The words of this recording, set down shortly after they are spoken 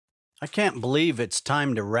I can't believe it's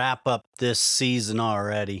time to wrap up this season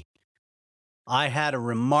already. I had a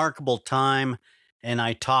remarkable time and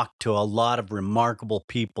I talked to a lot of remarkable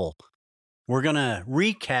people. We're going to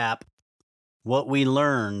recap what we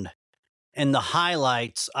learned and the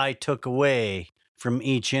highlights I took away from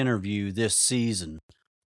each interview this season.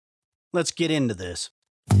 Let's get into this.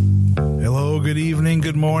 Hello, good evening,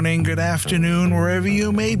 good morning, good afternoon, wherever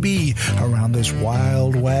you may be around this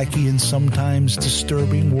wild, wacky, and sometimes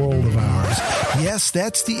disturbing world of ours. Yes,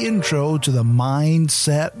 that's the intro to the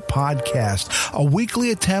Mindset Podcast, a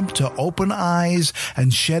weekly attempt to open eyes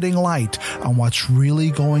and shedding light on what's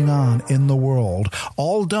really going on in the world,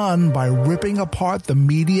 all done by ripping apart the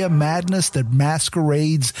media madness that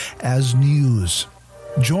masquerades as news.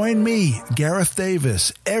 Join me, Gareth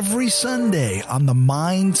Davis, every Sunday on the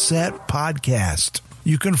Mindset Podcast.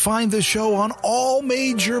 You can find the show on all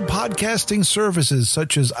major podcasting services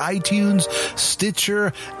such as iTunes,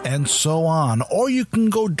 Stitcher, and so on. Or you can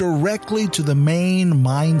go directly to the main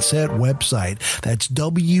Mindset website. That's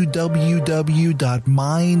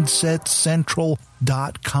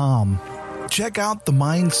www.mindsetcentral.com. Check out the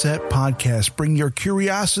Mindset Podcast. Bring your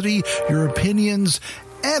curiosity, your opinions,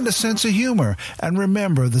 and a sense of humor. And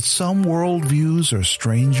remember that some worldviews are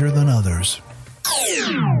stranger than others.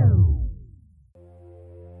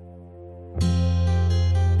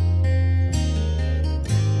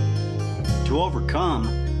 To overcome,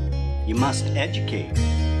 you must educate.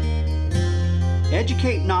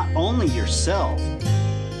 Educate not only yourself,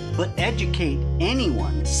 but educate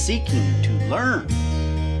anyone seeking to learn.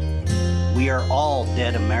 We are all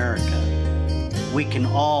dead America. We can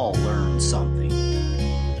all learn something.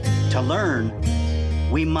 To learn,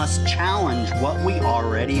 we must challenge what we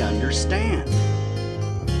already understand.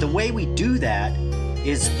 The way we do that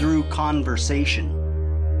is through conversation.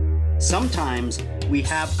 Sometimes we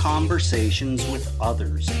have conversations with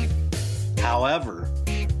others. However,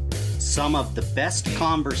 some of the best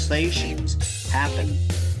conversations happen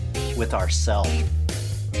with ourselves.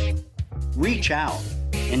 Reach out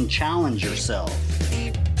and challenge yourself.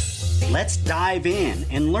 Let's dive in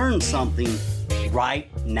and learn something right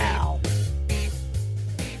now.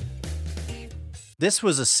 This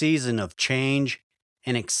was a season of change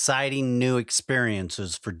and exciting new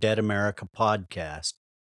experiences for Dead America Podcast.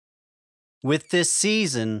 With this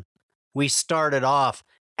season, we started off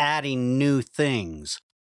adding new things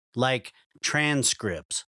like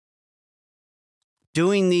transcripts.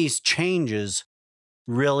 Doing these changes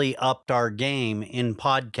really upped our game in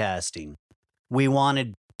podcasting. We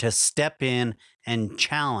wanted to step in and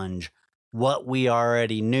challenge what we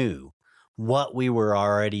already knew, what we were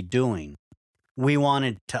already doing. We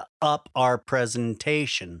wanted to up our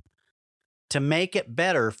presentation to make it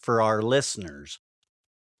better for our listeners.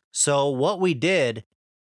 So what we did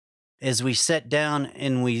is we sat down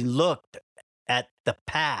and we looked at the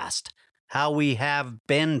past, how we have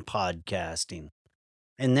been podcasting,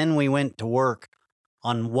 and then we went to work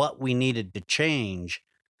on what we needed to change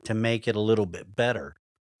to make it a little bit better.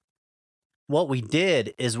 What we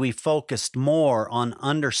did is we focused more on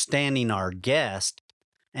understanding our guest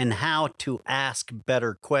and how to ask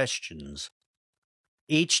better questions.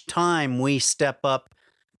 Each time we step up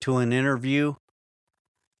to an interview,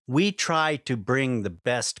 we try to bring the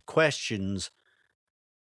best questions,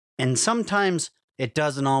 and sometimes it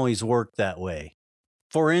doesn't always work that way.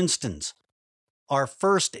 For instance, our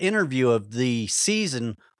first interview of the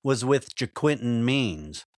season was with Jaquinton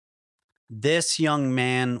Means. This young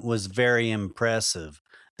man was very impressive.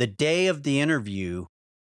 The day of the interview,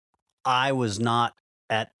 I was not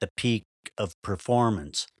at the peak of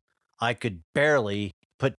performance. I could barely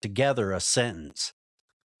put together a sentence.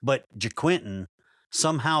 But Jaquinton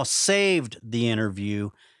somehow saved the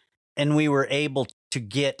interview, and we were able to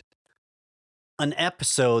get an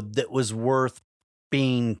episode that was worth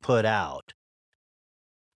being put out.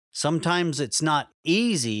 Sometimes it's not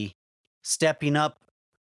easy stepping up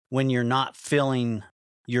when you're not feeling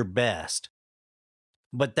your best.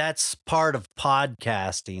 But that's part of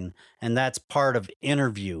podcasting, and that's part of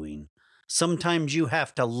interviewing. Sometimes you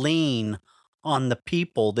have to lean on the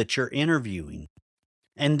people that you're interviewing.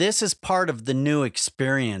 And this is part of the new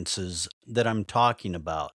experiences that I'm talking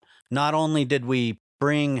about. Not only did we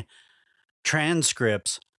bring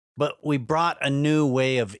transcripts, but we brought a new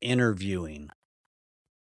way of interviewing.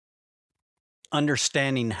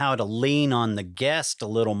 Understanding how to lean on the guest a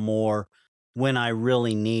little more when I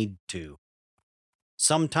really need to.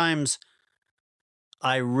 Sometimes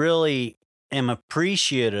I really am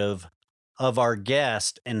appreciative of our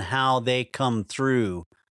guest and how they come through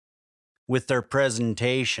with their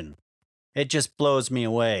presentation. It just blows me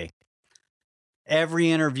away. Every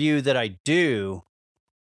interview that I do,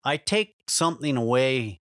 I take something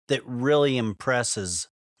away that really impresses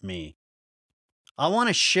me. I want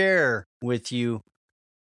to share with you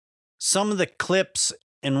some of the clips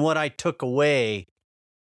and what I took away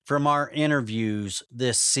from our interviews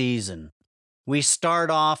this season. We start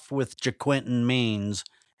off with Jaquintin Means,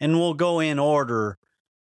 and we'll go in order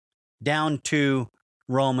down to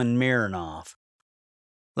Roman Mironov.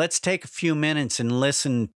 Let's take a few minutes and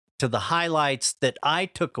listen to the highlights that I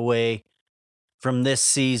took away from this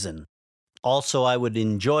season. Also, I would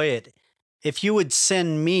enjoy it if you would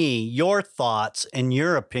send me your thoughts and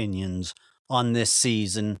your opinions on this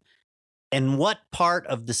season and what part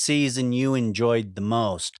of the season you enjoyed the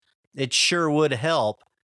most. It sure would help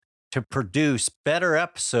to produce better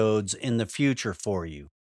episodes in the future for you.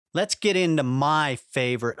 Let's get into my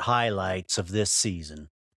favorite highlights of this season.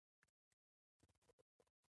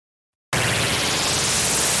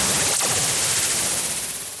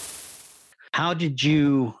 How did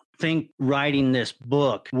you think writing this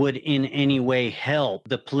book would in any way help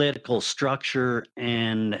the political structure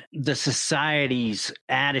and the society's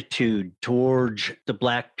attitude towards the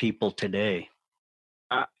Black people today?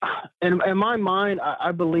 In my mind,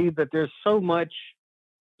 I believe that there's so much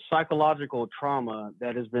psychological trauma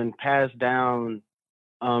that has been passed down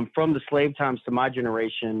from the slave times to my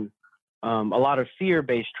generation. A lot of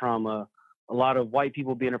fear-based trauma, a lot of white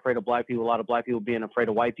people being afraid of Black people, a lot of Black people being afraid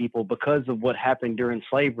of white people because of what happened during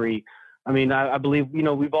slavery. I mean, I believe,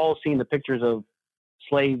 we've all seen the pictures of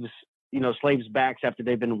slaves, slaves' backs after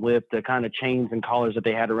they've been whipped, the kind of chains and collars that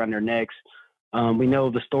they had around their necks. We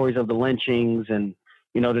know the stories of the lynchings and,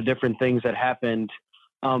 the different things that happened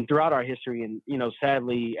throughout our history and,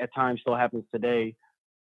 sadly, at times still happens today.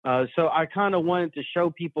 So I kind of wanted to show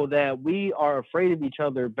people that we are afraid of each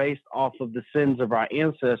other based off of the sins of our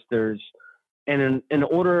ancestors. And in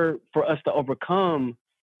order for us to overcome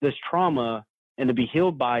this trauma and to be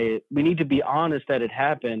healed by it, we need to be honest that it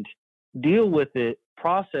happened, deal with it,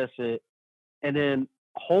 process it, and then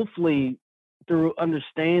hopefully through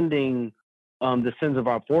understanding the sins of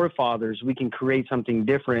our forefathers, we can create something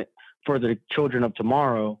different for the children of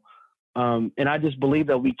tomorrow. And I just believe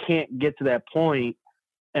that we can't get to that point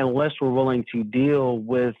unless we're willing to deal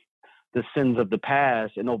with the sins of the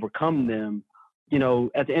past and overcome them.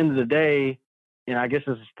 At the end of the day, and I guess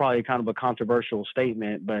this is probably kind of a controversial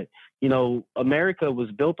statement, but, America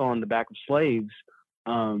was built on the back of slaves,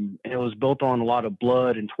 and it was built on a lot of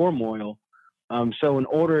blood and turmoil. So in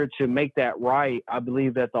order to make that right, I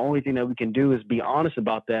believe that the only thing that we can do is be honest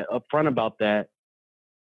about that, upfront about that,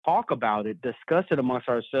 talk about it, discuss it amongst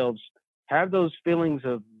ourselves, have those feelings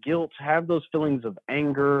of guilt, have those feelings of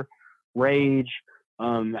anger, rage,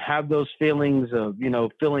 have those feelings of,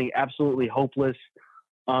 feeling absolutely hopeless.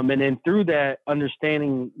 And then through that,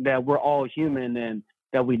 understanding that we're all human and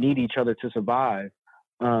that we need each other to survive.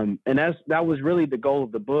 And that was really the goal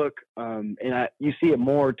of the book. And you see it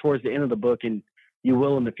more towards the end of the book, and you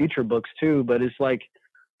will in the future books too. But it's like,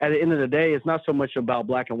 at the end of the day, it's not so much about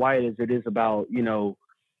black and white as it is about,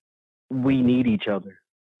 we need each other.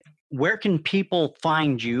 Where can people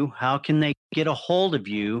find you? How can they get a hold of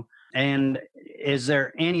you? And is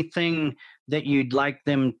there anything that you'd like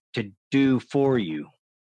them to do for you?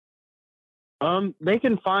 They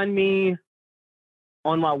can find me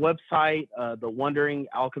on my website,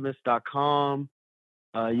 thewanderingalchemist.com.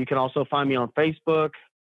 You can also find me on Facebook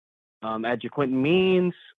at Jaquintin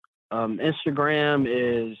Means. Instagram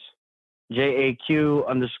is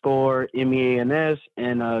JAQ_MEANS,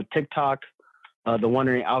 and TikTok, The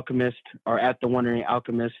Wandering Alchemist, or at The Wandering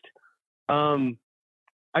Alchemist.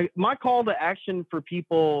 My call to action for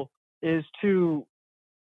people is to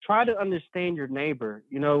try to understand your neighbor.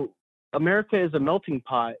 America is a melting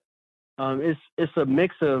pot. It's a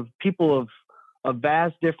mix of people of a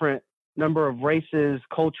vast different number of races,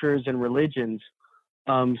 cultures, and religions.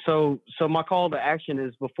 So my call to action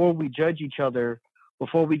is, before we judge each other,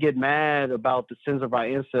 before we get mad about the sins of our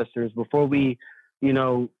ancestors, before we,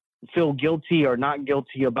 feel guilty or not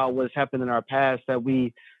guilty about what has happened in our past, that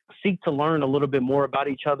we seek to learn a little bit more about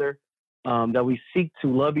each other, that we seek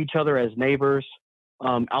to love each other as neighbors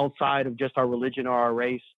outside of just our religion or our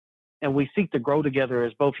race. And we seek to grow together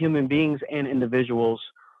as both human beings and individuals,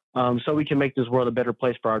 so we can make this world a better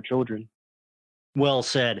place for our children. Well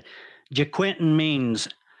said. Jaquintin Means,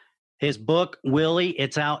 his book, Willie,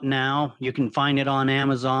 it's out now. You can find it on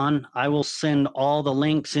Amazon. I will send all the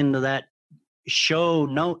links into that show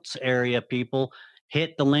notes area, people.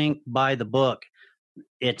 Hit the link, buy the book.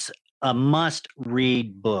 It's a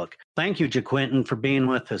must-read book. Thank you, Jaquintin, for being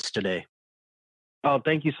with us today. Oh,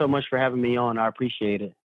 thank you so much for having me on. I appreciate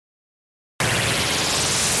it.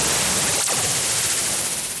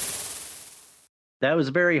 That was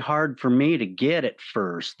very hard for me to get at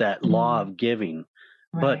first, that law of giving.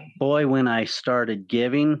 Right. But boy, when I started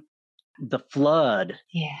giving, the flood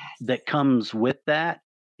that comes with that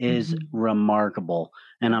is remarkable.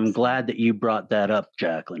 And I'm glad that you brought that up,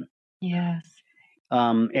 Jacqueline. Yes.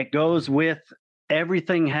 It goes with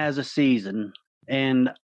everything has a season. And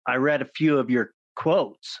I read a few of your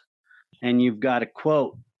quotes, and you've got a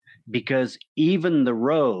quote, because even the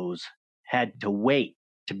rose had to wait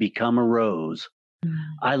to become a rose.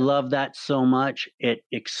 I love that so much. It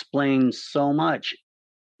explains so much.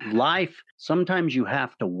 Life, sometimes you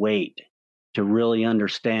have to wait to really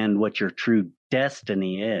understand what your true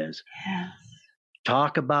destiny is. Yes.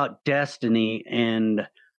 Talk about destiny and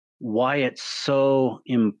why it's so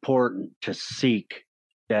important to seek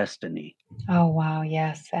destiny. Oh, wow.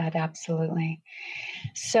 Yes, Ed, absolutely.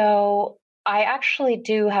 So I actually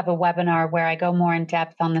do have a webinar where I go more in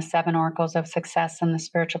depth on the 7 oracles of success and the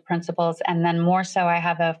spiritual principles. And then more so, I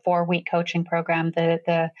have a 4-week coaching program,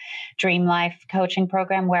 the Dream Life coaching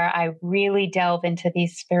program, where I really delve into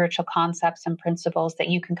these spiritual concepts and principles that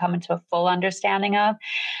you can come into a full understanding of.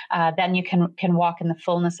 Then you can walk in the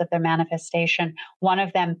fullness of their manifestation, one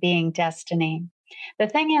of them being destiny. The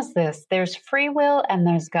thing is this, there's free will and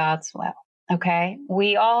there's God's will. Okay.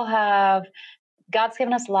 We all have, God's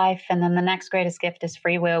given us life. And then the next greatest gift is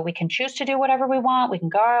free will. We can choose to do whatever we want. We can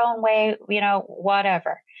go our own way,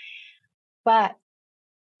 whatever. But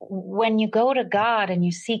when you go to God and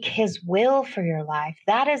you seek his will for your life,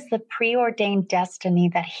 that is the preordained destiny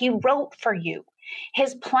that he wrote for you.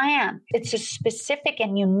 His plan, it's a specific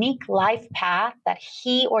and unique life path that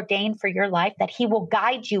he ordained for your life that he will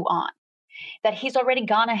guide you on. That he's already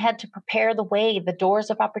gone ahead to prepare the way, the doors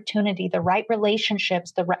of opportunity, the right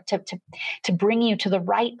relationships, to bring you to the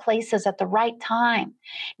right places at the right time,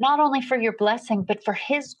 not only for your blessing, but for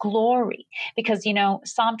his glory. Because,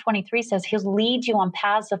 Psalm 23 says he'll lead you on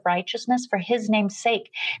paths of righteousness for his name's sake.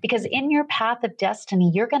 Because in your path of destiny,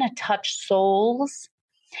 you're going to touch souls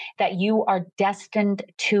that you are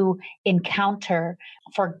destined to encounter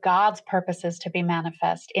for God's purposes to be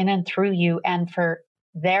manifest in and through you and for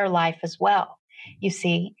their life as well, you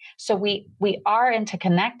see. So we are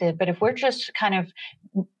interconnected, but if we're just kind of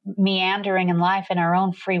meandering in life in our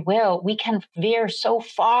own free will, we can veer so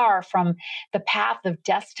far from the path of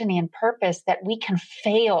destiny and purpose that we can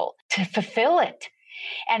fail to fulfill it.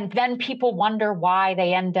 And then people wonder why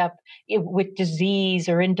they end up with disease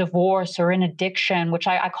or in divorce or in addiction, which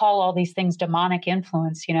I call all these things demonic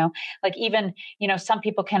influence, like even, some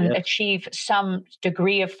people can achieve some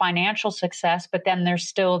degree of financial success, but then there's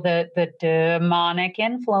still the demonic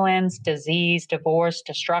influence, disease, divorce,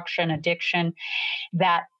 destruction, addiction,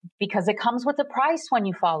 that because it comes with a price when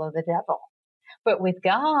you follow the devil. But with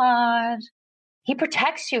God, he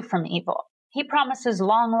protects you from evil. He promises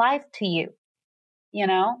long life to you.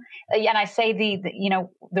 And I say the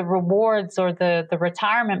rewards or the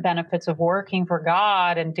retirement benefits of working for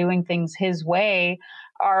God and doing things his way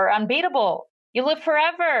are unbeatable. You live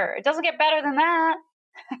forever. It doesn't get better than that.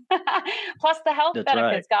 Plus the health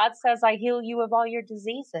benefits. Right. God says, I heal you of all your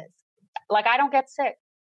diseases. Like I don't get sick.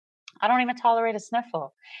 I don't even tolerate a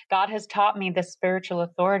sniffle. God has taught me the spiritual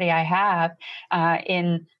authority I have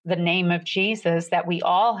in the name of Jesus that we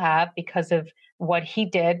all have because of what he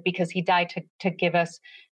did, because he died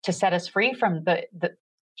to set us free from the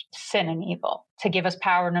sin and evil, to give us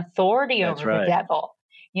power and authority over the devil,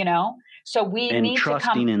 So we need to come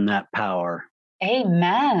trusting in that power.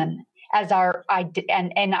 Amen. As our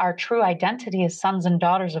true identity as sons and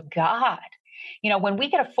daughters of God. When we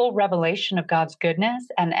get a full revelation of God's goodness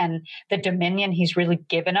and the dominion he's really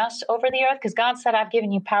given us over the earth, because God said, I've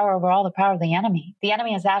given you power over all the power of the enemy. The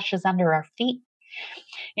enemy is ashes under our feet.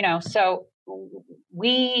 So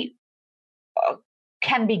we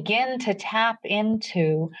can begin to tap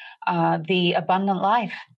into the abundant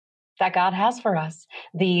life that God has for us,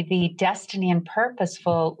 the destiny and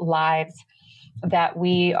purposeful lives that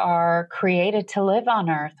we are created to live on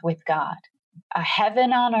earth with God, a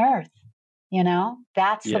heaven on earth.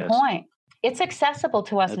 That's the point. It's accessible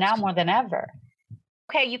to us now more than ever.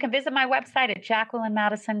 Okay, you can visit my website at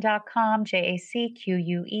JacquelineMaddison.com,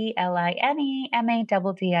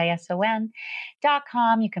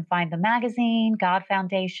 JacquelineMaddison.com. You can find the magazine, God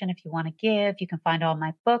Foundation, if you want to give. You can find all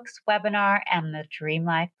my books, webinar, and the Dream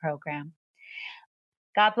Life program.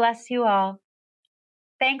 God bless you all.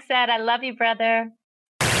 Thanks, Ed. I love you, brother.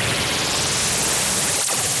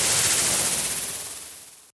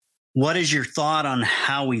 What is your thought on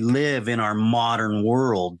how we live in our modern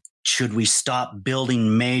world? Should we stop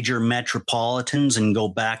building major metropolitans and go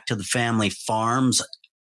back to the family farms?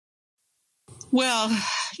 Well,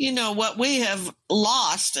 what we have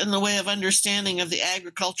lost in the way of understanding of the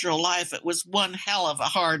agricultural life, it was one hell of a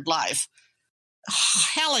hard life.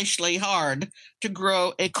 Hellishly hard to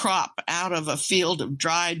grow a crop out of a field of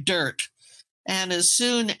dry dirt. And as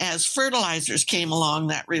soon as fertilizers came along,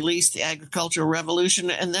 that released the agricultural revolution.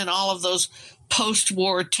 And then all of those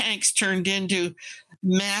post-war tanks turned into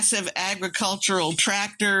massive agricultural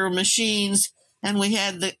tractor machines, and we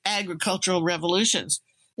had the agricultural revolutions.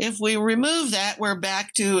 If we remove that, we're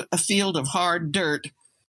back to a field of hard dirt.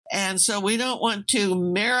 And so we don't want to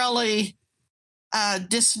merely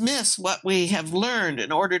dismiss what we have learned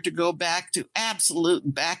in order to go back to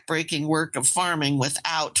absolute backbreaking work of farming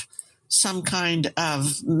without some kind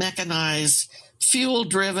of mechanized,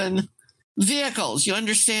 fuel-driven vehicles. You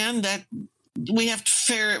understand that we have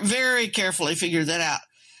to very carefully figure that out.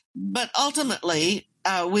 But ultimately,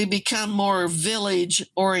 we become more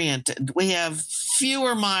village-oriented. We have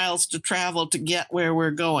fewer miles to travel to get where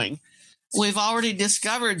we're going. We've already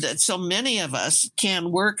discovered that so many of us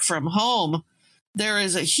can work from home. There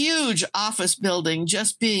is a huge office building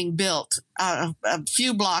just being built a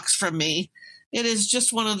few blocks from me. It is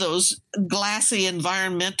just one of those glassy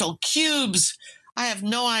environmental cubes. I have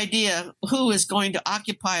no idea who is going to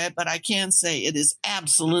occupy it, but I can say it is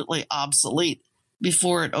absolutely obsolete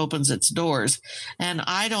before it opens its doors. And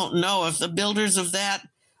I don't know if the builders of that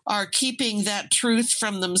are keeping that truth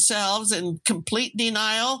from themselves in complete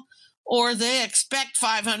denial, or they expect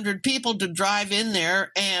 500 people to drive in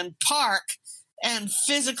there and park and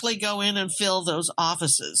physically go in and fill those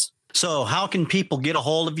offices. So how can people get a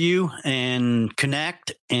hold of you and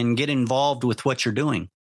connect and get involved with what you're doing?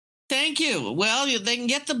 Thank you. Well, they can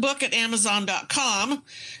get the book at Amazon.com,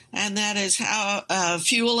 and that is how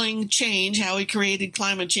Fueling Change, how we created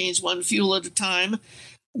climate change one fuel at a time.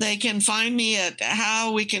 They can find me at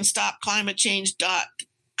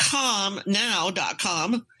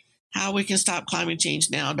howwecanstopclimatechange.com,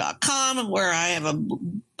 howwecanstopclimatechangenow.com, where I have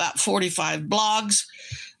about 45 blogs.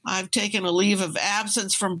 I've taken a leave of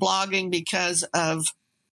absence from blogging because of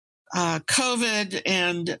COVID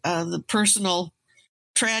and the personal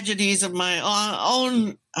tragedies of my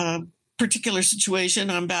own particular situation.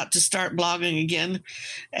 I'm about to start blogging again.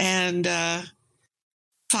 And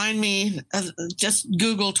find me, just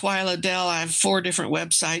Google Twyla Dell. I have 4 different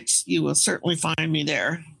websites. You will certainly find me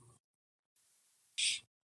there.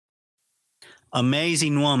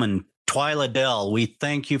 Amazing woman, Twyla Dell. We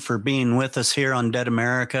thank you for being with us here on Dead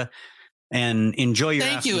America, and enjoy your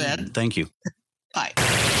Thank you, Ed. Thank you. Bye.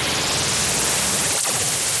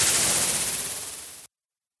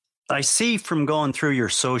 I see from going through your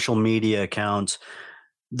social media accounts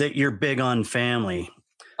that you're big on family.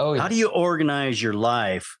 Oh, yes. How do you organize your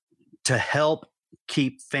life to help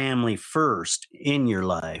keep family first in your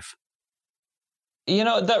life?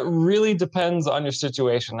 That really depends on your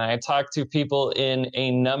situation. I talk to people in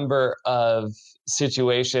a number of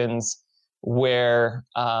situations where,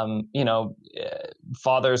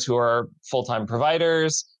 fathers who are full-time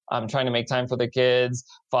providers, trying to make time for their kids,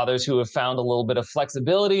 fathers who have found a little bit of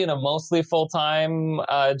flexibility in a mostly full-time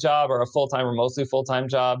job or a full-time or mostly full-time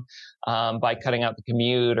job by cutting out the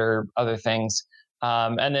commute or other things.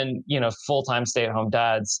 And then, full-time stay-at-home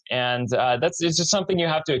dads. And it's just something you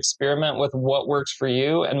have to experiment with what works for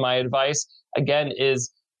you. And my advice, again,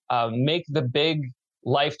 is make the big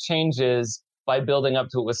life changes by building up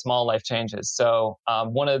to it with small life changes. So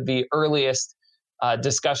one of the earliest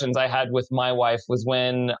discussions I had with my wife was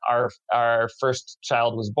when our first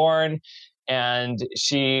child was born, and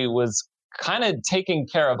she was kind of taking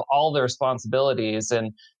care of all the responsibilities.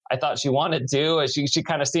 And I thought she wanted to. She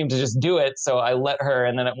kind of seemed to just do it. So I let her.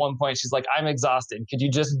 And then at one point she's like, I'm exhausted. Could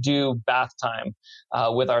you just do bath time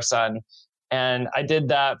with our son? And I did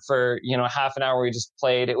that for, half an hour. We just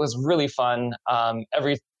played. It was really fun.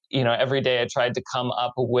 Every day I tried to come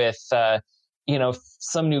up with,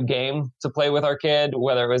 some new game to play with our kid,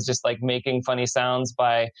 whether it was just like making funny sounds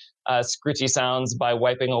by scritchy sounds by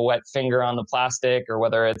wiping a wet finger on the plastic, or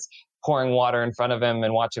whether it's pouring water in front of him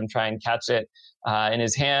and watch him try and catch it in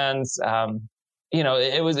his hands.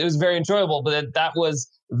 It was very enjoyable, but that was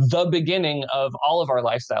the beginning of all of our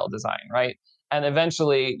lifestyle design, right? And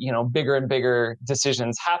eventually, bigger and bigger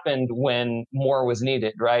decisions happened when more was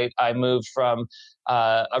needed, right? I moved from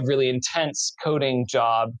a really intense coding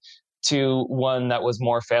job to one that was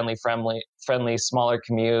more family friendly, smaller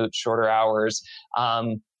commute, shorter hours.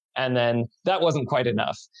 And then that wasn't quite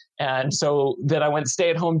enough. And so then I went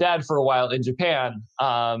stay-at-home dad for a while in Japan.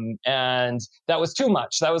 And that was too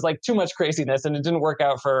much. That was like too much craziness. And it didn't work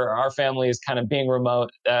out for our families kind of being remote.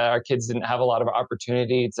 Our kids didn't have a lot of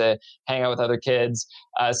opportunity to hang out with other kids.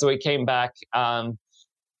 So we came back.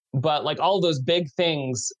 But like all those big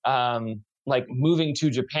things, like moving to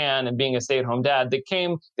Japan and being a stay-at-home dad, they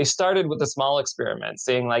started with a small experiment,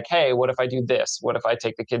 saying like, hey, what if I do this? What if I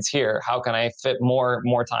take the kids here? How can I fit more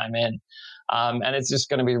time in? And it's just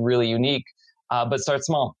going to be really unique, but start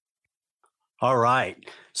small. All right.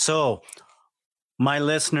 So my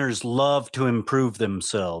listeners love to improve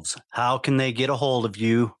themselves. How can they get a hold of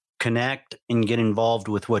you, connect, and get involved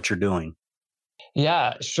with what you're doing?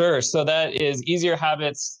 Yeah, sure. So that is Easier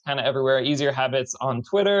Habits kind of everywhere. Easier Habits on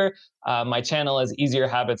Twitter. My channel is Easier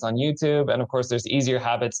Habits on YouTube. And of course, there's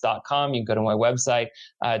easierhabits.com. You can go to my website,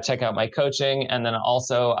 check out my coaching. And then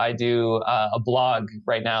also I do a blog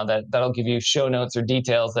right now that'll give you show notes or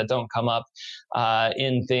details that don't come up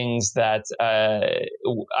in things that I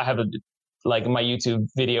have like my YouTube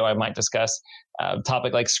video, I might discuss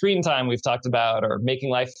topic like screen time we've talked about, or making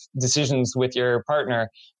life decisions with your partner.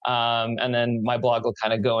 And then my blog will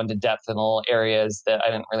kind of go into depth in little areas that I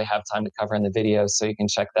didn't really have time to cover in the video. So you can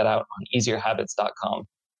check that out on easierhabits.com.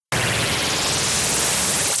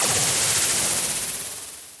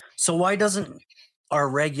 So why doesn't our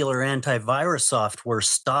regular antivirus software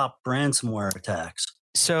stop ransomware attacks?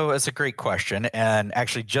 So it's a great question. And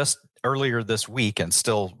actually just earlier this week, and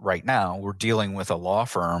still right now, we're dealing with a law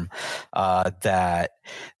firm that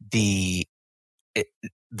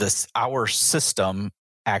our system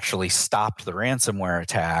actually stopped the ransomware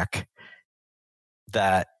attack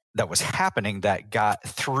that was happening that got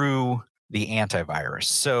through the antivirus.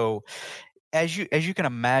 So as you can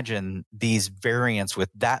imagine, these variants with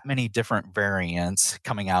that many different variants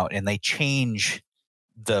coming out, and they change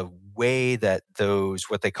the way that those,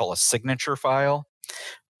 what they call a signature file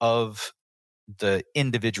of the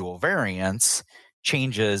individual variants,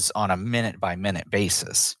 changes on a minute by minute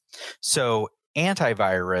basis. So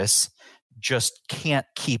antivirus just can't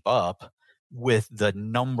keep up with the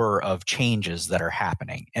number of changes that are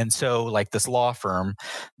happening. And so like this law firm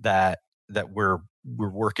that we're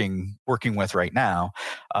working with right now,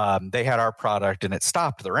 they had our product and it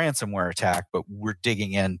stopped the ransomware attack, but we're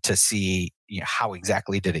digging in to see, how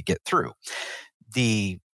exactly did it get through.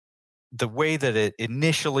 The way that it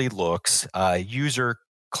initially looks, user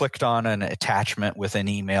clicked on an attachment with an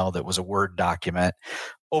email that was a Word document,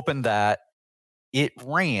 opened that, it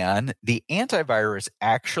ran. The antivirus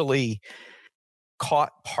actually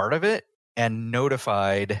caught part of it and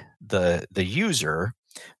notified the user,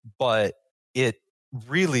 but it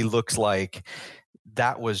really looks like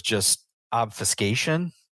that was just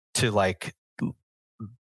obfuscation to like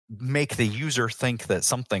make the user think that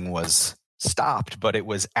something was stopped, but it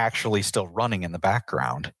was actually still running in the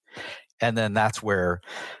background. And then that's where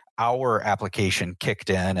our application kicked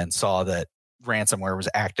in and saw that ransomware was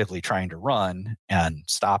actively trying to run and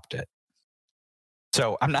stopped it.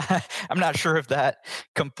 So I'm not sure if that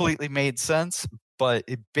completely made sense, but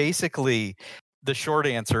it basically, the short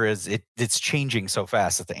answer is it's changing so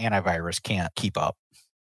fast that the antivirus can't keep up.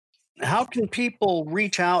 How can people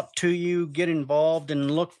reach out to you, get involved, and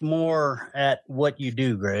look more at what you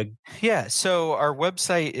do, Greg? Yeah, so our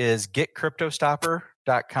website is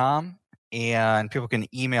getcryptostopper.com, and people can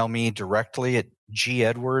email me directly at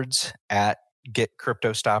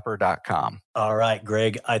gedwards@getcryptostopper.com. All right,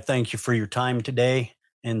 Greg, I thank you for your time today,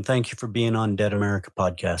 and thank you for being on Dead America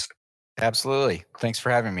Podcast. Absolutely. Thanks for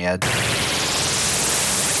having me, Ed.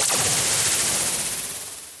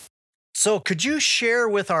 So could you share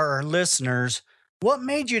with our listeners what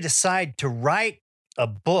made you decide to write a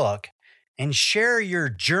book and share your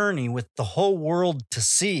journey with the whole world to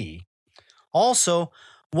see? Also,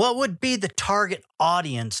 what would be the target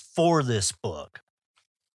audience for this book?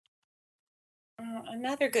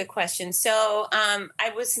 Another good question. So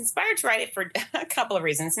I was inspired to write it for a couple of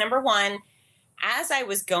reasons. Number one, as I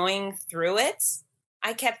was going through it,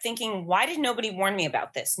 I kept thinking, why did nobody warn me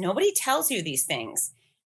about this? Nobody tells you these things.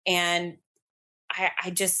 And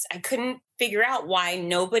I couldn't figure out why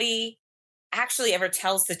nobody actually ever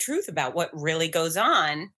tells the truth about what really goes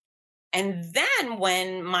on. And then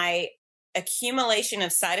when my accumulation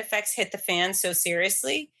of side effects hit the fan so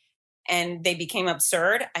seriously and they became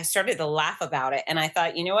absurd, I started to laugh about it. And I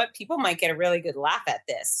thought, you know what? People might get a really good laugh at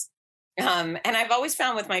this. And I've always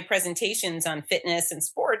found with my presentations on fitness and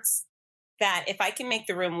sports that if I can make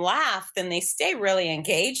the room laugh, then they stay really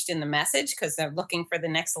engaged in the message because they're looking for the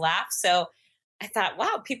next laugh. So I thought,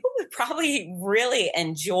 wow, people would probably really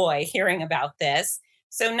enjoy hearing about this.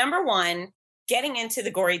 So number one, getting into the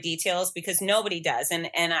gory details because nobody does.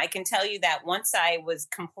 And I can tell you that once I was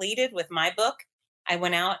completed with my book, I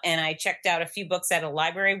went out and I checked out a few books at a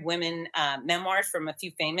library, women memoirs from a few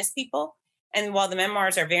famous people. And while the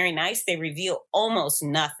memoirs are very nice, they reveal almost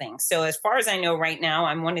nothing. So as far as I know right now,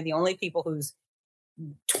 I'm one of the only people who's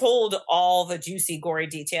told all the juicy, gory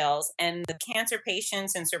details. And the cancer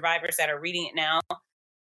patients and survivors that are reading it now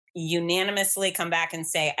unanimously come back and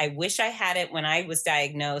say, I wish I had it when I was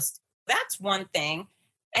diagnosed. That's one thing.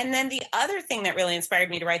 And then the other thing that really inspired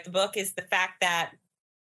me to write the book is the fact that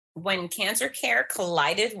when cancer care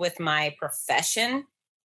collided with my profession,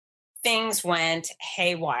 things went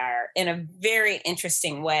haywire in a very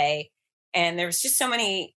interesting way. And there was just so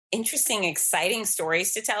many interesting, exciting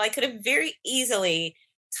stories to tell. I could have very easily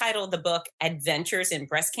titled the book Adventures in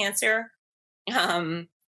Breast Cancer. But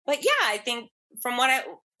yeah, I think from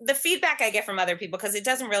the feedback I get from other people, because it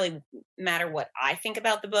doesn't really matter what I think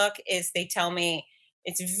about the book, is they tell me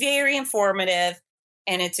it's very informative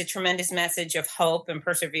and it's a tremendous message of hope and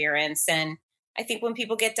perseverance. And I think when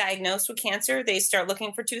people get diagnosed with cancer, they start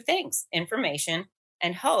looking for two things: information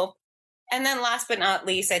and hope. And then last but not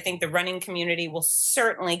least, I think the running community will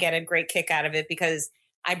certainly get a great kick out of it, because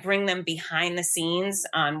I bring them behind the scenes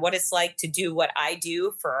on what it's like to do what I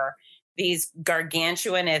do for these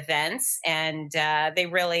gargantuan events. And they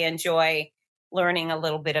really enjoy learning a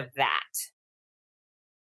little bit of that.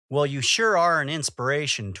 Well, you sure are an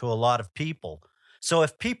inspiration to a lot of people. So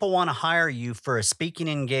if people want to hire you for a speaking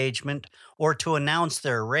engagement or to announce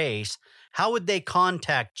their race, how would they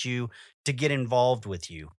contact you to get involved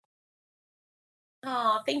with you?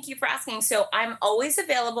 Oh, thank you for asking. So I'm always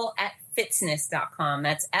available at fitsness.com.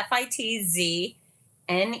 That's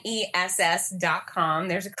FITZNESS.com.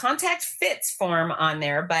 There's a contact Fitz form on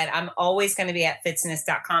there, but I'm always going to be at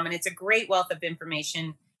fitsness.com. And it's a great wealth of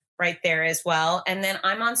information right there as well. And then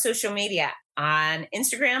I'm on social media on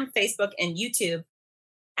Instagram, Facebook, and YouTube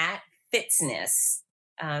at Fitsness.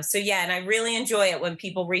 So yeah, and I really enjoy it when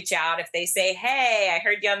people reach out. If they say, hey, I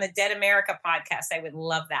heard you on the Dead America podcast, I would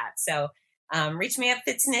love that. So reach me at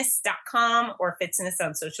fitsness.com or Fitsness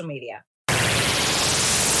on social media.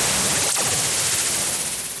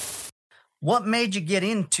 What made you get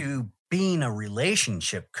into being a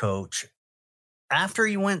relationship coach after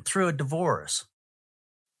you went through a divorce?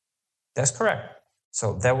 That's correct.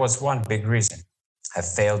 So that was one big reason. I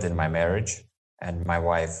failed in my marriage and my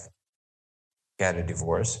wife got a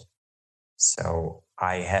divorce. So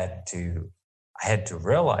I had to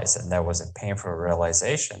realize, and that was a painful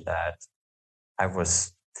realization, that I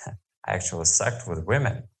was actually sucked with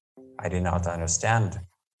women. I did not understand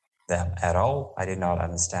them at all. I did not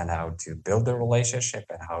understand how to build a relationship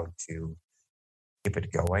and how to keep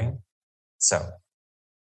it going. So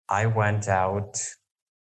I went out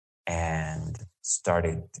and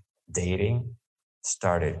started dating,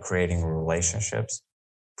 started creating relationships,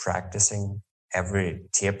 practicing every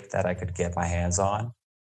tip that I could get my hands on.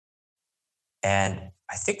 And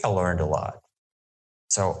I think I learned a lot.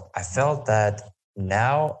 So I felt that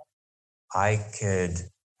now I could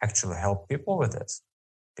actually help people with this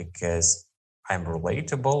because I'm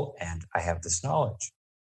relatable and I have this knowledge.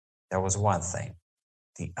 That was one thing.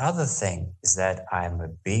 The other thing is that I'm a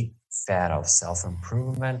big fan of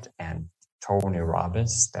self-improvement and Tony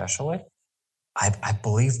Robbins especially. I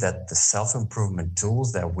believe that the self-improvement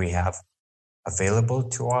tools that we have available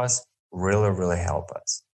to us really, really help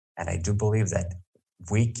us. And I do believe that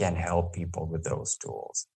we can help people with those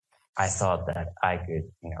tools. I thought that I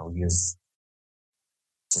could,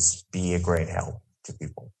 just be a great help to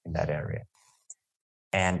people in that area.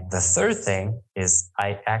 And the third thing is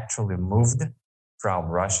I actually moved from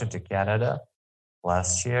Russia to Canada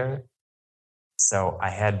last year. So I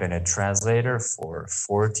had been a translator for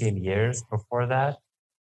 14 years before that.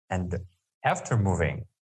 And after moving,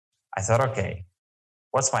 I thought, okay,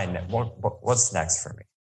 what's next for me?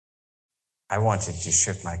 I wanted to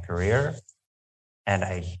shift my career and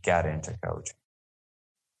I got into coaching.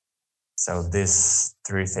 So these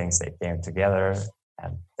three things, they came together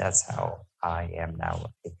and that's how I am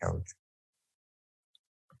now a coach.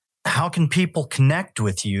 How can people connect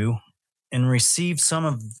with you and receive some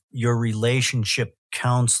of your relationship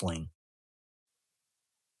counseling?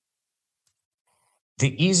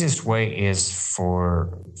 The easiest way is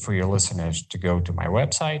for your listeners to go to my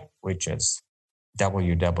website, which is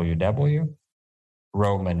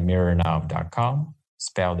romanmironov.com,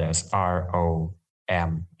 spelled as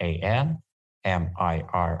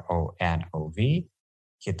ROMANMIRONOV.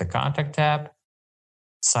 Hit the contact tab,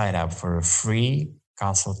 sign up for a free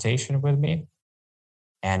consultation with me,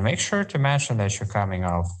 and make sure to mention that you're coming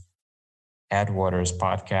off Ed Waters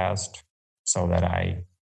podcast so that I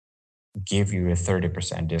give you a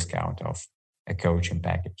 30% discount of a coaching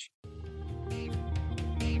package.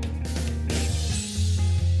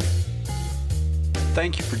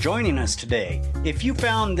 Thank you for joining us today. If you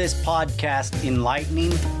found this podcast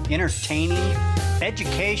enlightening, entertaining,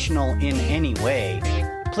 educational in any way,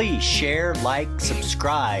 Please share, like,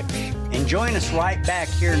 subscribe, and join us right back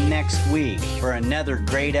here next week for another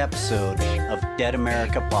great episode of Dead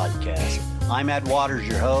America Podcast. I'm Ed Waters,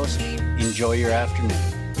 your host. Enjoy your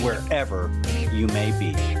afternoon, wherever you may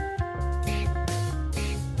be.